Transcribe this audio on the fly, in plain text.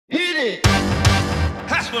it.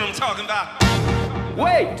 That's what I'm talking about.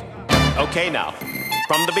 Wait! Okay, now,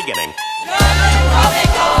 from the beginning.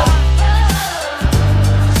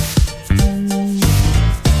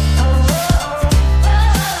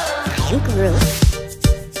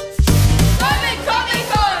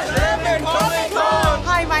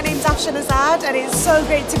 Hi, my name's Azad, and it's so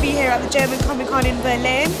great to be here at the German Comic Con in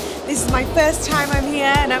Berlin. This is my first time I'm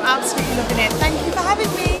here, and I'm absolutely loving it. Thank you for having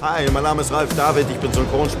me. Hi, mein Name ist Ralf David, ich bin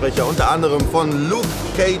Synchronsprecher unter anderem von Luke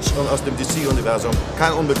Cage und aus dem DC-Universum.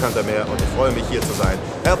 Kein Unbekannter mehr und ich freue mich hier zu sein.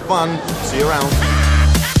 Have fun, see you around.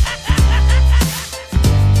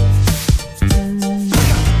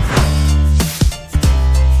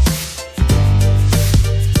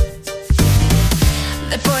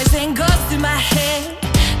 The poison goes through my head,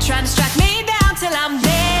 trying to strike me down till I'm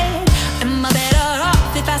dead. Am I better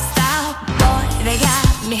off if I stop? Boy, they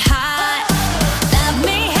got me hot. Love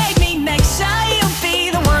me, hate me, make sure you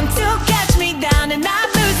be the one to catch me down and not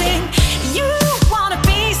losing. You want a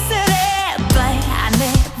piece of it, but I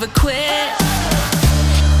never quit.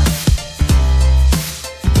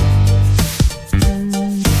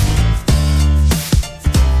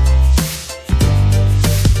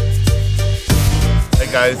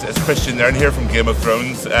 Hey guys, it's Christian Nairn here from Game of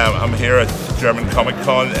Thrones. I'm here at German Comic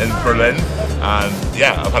Con in Berlin, and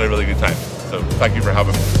yeah, I've had a really good time. So thank you for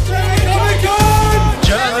having me.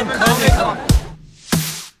 German Comic Con!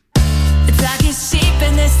 It's like a sheep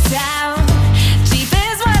in this town. Cheap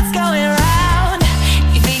is what's going round.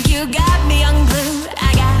 You think you got me unglued?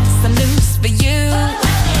 I got some news for you.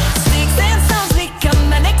 Sticks and stones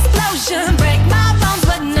become an explosion. Break my bones,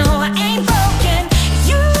 but no, I ain't broken.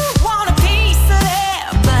 You want a piece of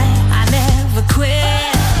it, but I never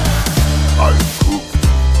quit.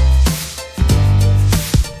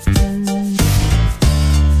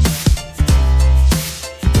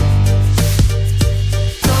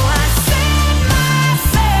 So I set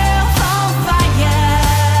myself on fire.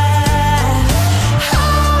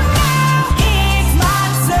 Oh, now it's my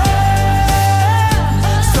turn.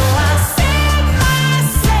 So I set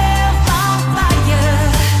myself on fire.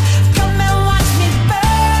 Come and watch me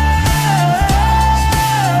burn.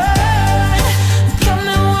 Come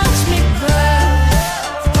and watch me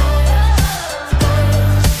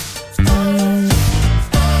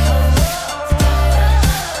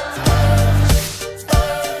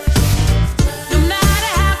No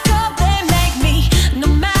matter how cold they make me, no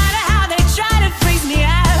matter how they try to freeze me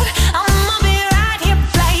out, I'ma be right here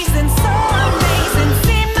blazing, so amazing.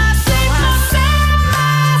 See myself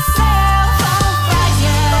on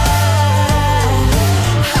fire.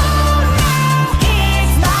 Oh, now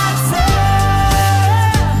it's my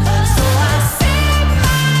turn. So I set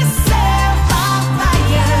myself on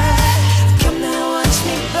fire. Come and watch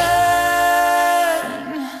me burn.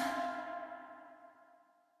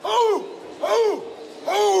 Oh! Oh!